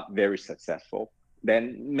are not very successful,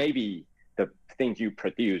 then maybe the things you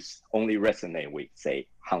produce only resonate with, say,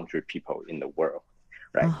 100 people in the world,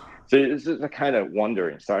 right? So it's just a kind of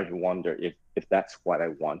started to wonder if that's what I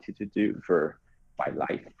wanted to do for my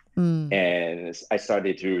life. And I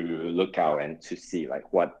started to look out and to see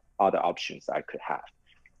like what other options I could have.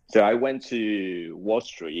 So I went to Wall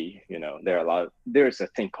Street. There's a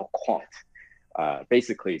thing called quant.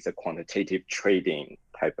 Basically, it's a quantitative trading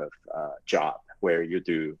type of job where you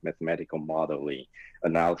do mathematical modeling,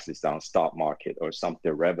 analysis on stock market or some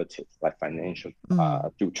derivatives like financial,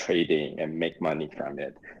 do trading and make money from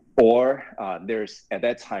it. Or there's at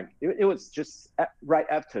that time, it was just right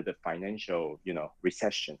after the financial,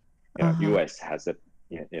 recession. U.S. has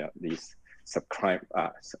these subprime,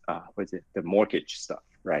 the mortgage stuff,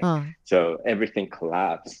 right? So everything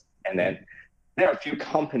collapsed, and then there are a few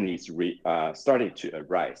companies started to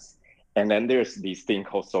arise. And then there's this thing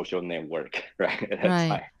called social network, right? At that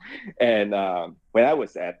time. And when I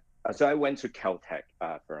was so I went to Caltech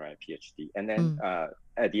for my PhD. And then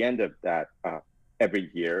at the end of that,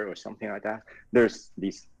 every year or something like that, there's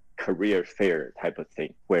this career fair type of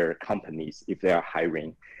thing where companies, if they are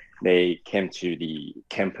hiring, they came to the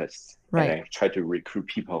campus and try to recruit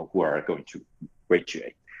people who are going to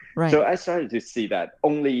graduate. So I started to see that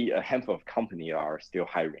only a handful of companies are still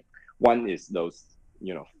hiring. One is those,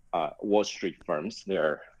 Wall Street firms.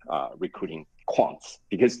 They're recruiting quants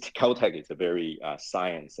because Caltech is a very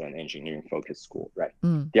science and engineering focused school, right?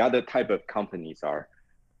 The other type of companies are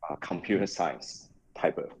computer science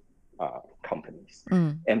type of companies.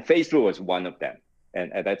 And Facebook was one of them.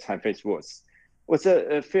 And at that time, Facebook was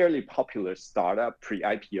a fairly popular startup,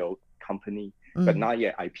 pre-IPO company, but not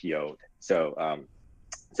yet IPO'd. So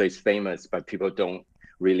it's famous, but people didn't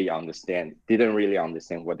really understand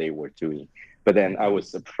what they were doing. But then I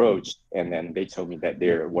was approached, and then they told me that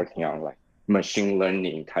they're working on like machine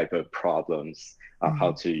learning type of problems,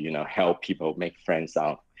 how to help people make friends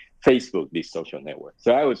on Facebook, this social network.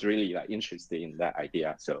 So I was really interested in that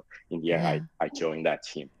idea. So in the end, I joined that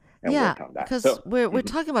team and worked on that. Because we're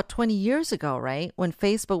talking about 20 years ago, right? When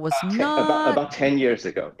Facebook was about 10 years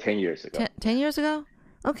ago. 10 years ago. 10 years ago?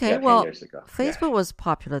 Okay, 10 years ago. Facebook was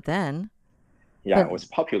popular then. Yeah, it was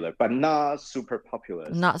popular, but not super popular.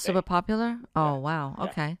 Not super popular? Oh, wow.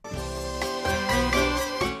 Okay.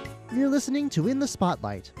 You're listening to In the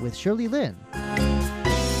Spotlight with Shirley Lin.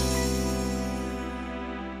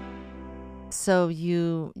 So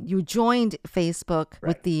you joined Facebook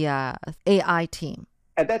with the AI team.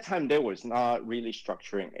 At that time, there was not really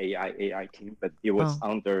structuring AI team, but it was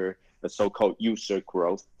under the so-called user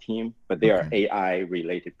growth team, but they are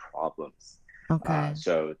AI-related problems. Okay.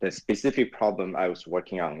 So the specific problem I was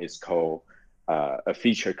working on is called a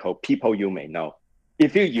feature called People You May Know.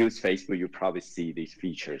 If you use Facebook, you probably see these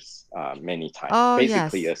features many times.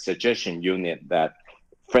 Basically, a suggestion unit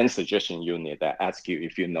friend suggestion unit that asks you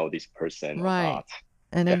if you know this person or not.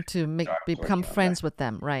 And then to become friends with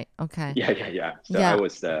them, right? Okay. Yeah. So I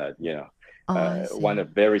was, one of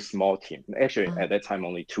very small team. Actually, at that time,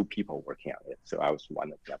 only 2 people working on it. So I was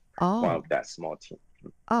one of them, one of that small team.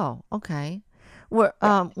 Oh, okay.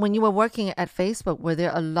 When you were working at Facebook, were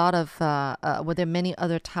there were there many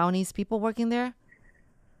other Taiwanese people working there?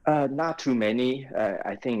 Not too many.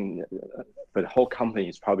 I think for the whole company,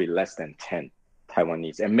 it's probably less than 10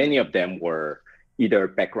 Taiwanese. And many of them were either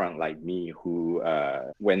background like me who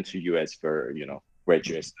went to US for,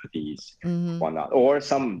 graduate studies, whatnot, or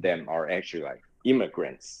some of them are actually like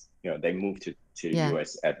immigrants. They moved to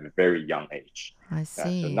US at a very young age. I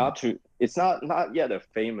see. So it's not yet a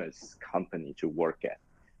famous company to work at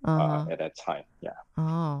at that time. Yeah.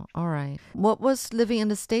 Oh, all right. What was living in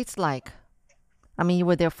the States like? I mean, you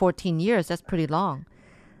were there 14 years. That's pretty long.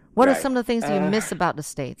 What are some of the things you miss about the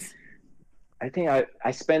States? I think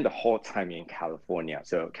I spent the whole time in California.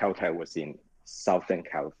 So Caltech was in Southern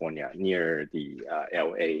California, near the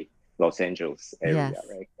LA, Los Angeles area,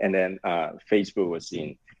 right? And then Facebook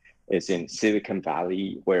is in Silicon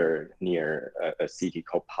Valley, where near a city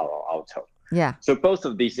called Palo Alto. Yeah. So both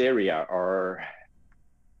of these areas are,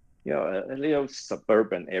 a little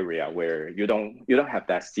suburban area where you don't have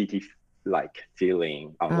that city-like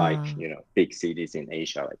feeling, unlike big cities in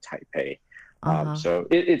Asia like Taipei. So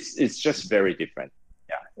it's just very different.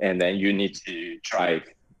 Yeah. And then you need to drive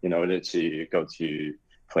in order to go to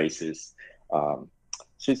places. So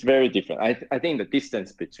it's very different. I think the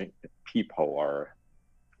distance between people are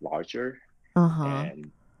larger.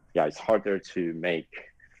 And it's harder to make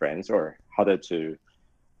friends or harder to,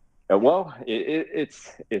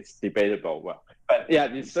 it's debatable. But yeah,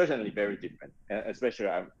 it's certainly very different, especially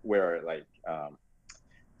where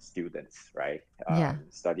students, right? Yeah.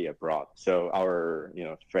 Study abroad. So our,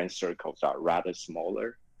 friend circles are rather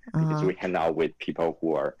smaller because we hang out with people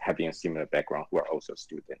who are having a similar background, who are also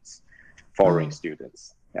students, foreign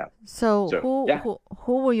students. Yeah. So yeah.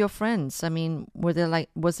 who were your friends? I mean, was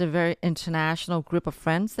it a very international group of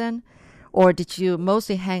friends then? Or did you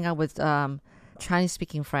mostly hang out with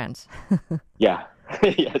Chinese-speaking friends? Yeah.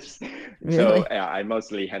 Yes. Really? So I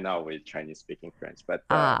mostly hang out with Chinese-speaking friends, but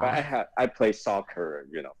I play soccer,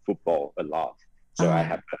 football a lot. So I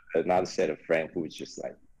have another set of friends who is just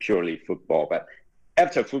like purely football. But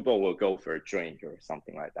after football, we'll go for a drink or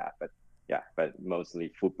something like that. But mostly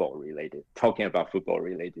football related. Talking about football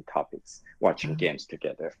related topics, watching games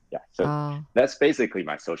together. Yeah. So that's basically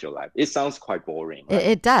my social life. It sounds quite boring. Right?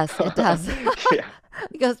 It does. Yeah.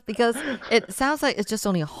 because it sounds like it's just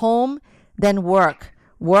only home, then work,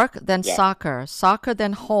 then soccer,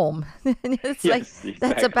 then home. It's like exactly.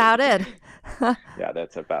 That's about it. Yeah,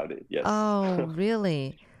 that's about it. Yes. Oh,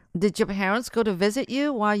 really? Did your parents go to visit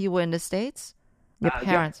you while you were in the States? Your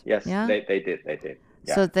parents? Yes, yeah? They did.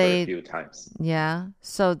 Yeah, so for a few times. Yeah.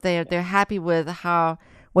 So they're happy with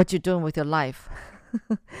what you're doing with your life.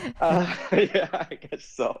 Yeah, I guess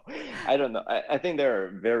so. I don't know. I think they're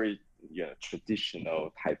very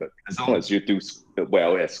traditional type of. As long as you do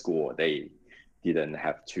well at school, they didn't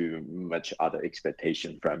have too much other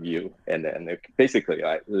expectation from you, and then they basically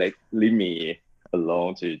leave me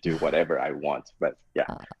alone to do whatever I want. But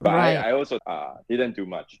right. I also didn't do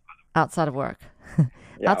much outside of work.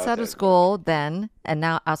 Yeah, outside of school then, and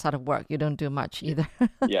now outside of work, you don't do much either.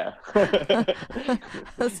 Yeah.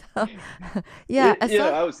 So, yeah.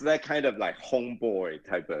 I was that kind of like homeboy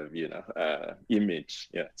type of, image,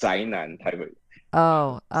 宅男 type of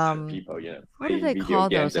people, what do they call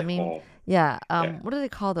those? I mean, what do they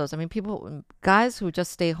call those? I mean, guys who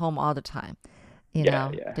just stay home all the time.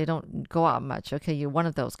 They don't go out much. Okay, you're one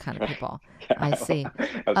of those kind of people. I see.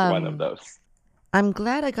 I was one of those. I'm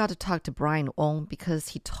glad I got to talk to Brian Ong because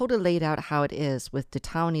he totally laid out how it is with the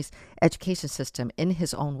Taiwanese education system in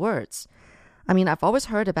his own words. I mean, I've always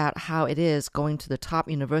heard about how it is going to the top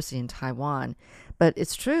university in Taiwan, but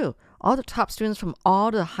it's true. All the top students from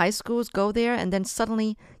all the high schools go there, and then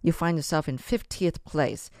suddenly you find yourself in 50th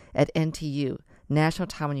place at NTU, National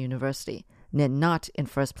Taiwan University, and not in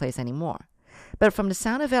first place anymore. But from the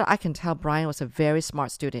sound of it, I can tell Brian was a very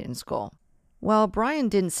smart student in school. Well, Brian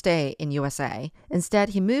didn't stay in USA. Instead,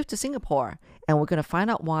 he moved to Singapore, and we're going to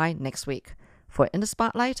find out why next week. For In the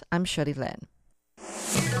Spotlight, I'm Shirley Lin.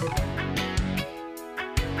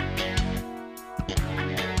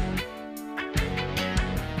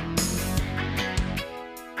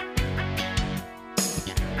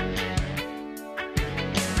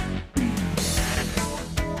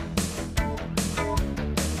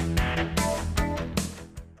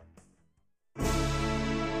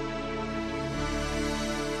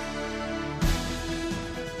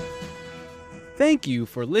 Thank you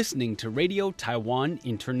for listening to Radio Taiwan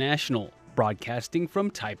International, broadcasting from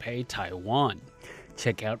Taipei, Taiwan.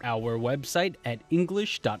 Check out our website at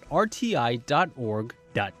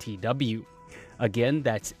english.rti.org.tw. Again,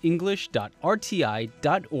 that's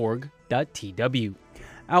english.rti.org.tw.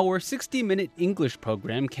 Our 60-minute English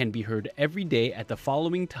program can be heard every day at the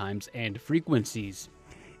following times and frequencies.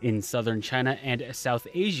 In southern China and South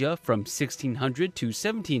Asia from 1600 to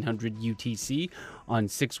 1700 UTC on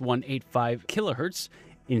 6185 kHz.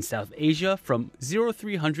 In South Asia from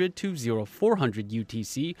 0300 to 0400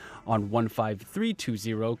 UTC on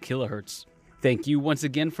 15320 kHz. Thank you once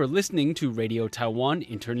again for listening to Radio Taiwan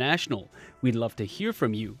International. We'd love to hear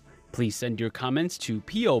from you. Please send your comments to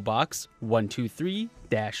P.O. Box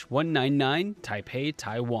 123-199 Taipei,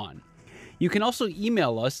 Taiwan. You can also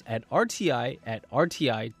email us at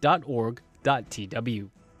rti@rti.org.tw.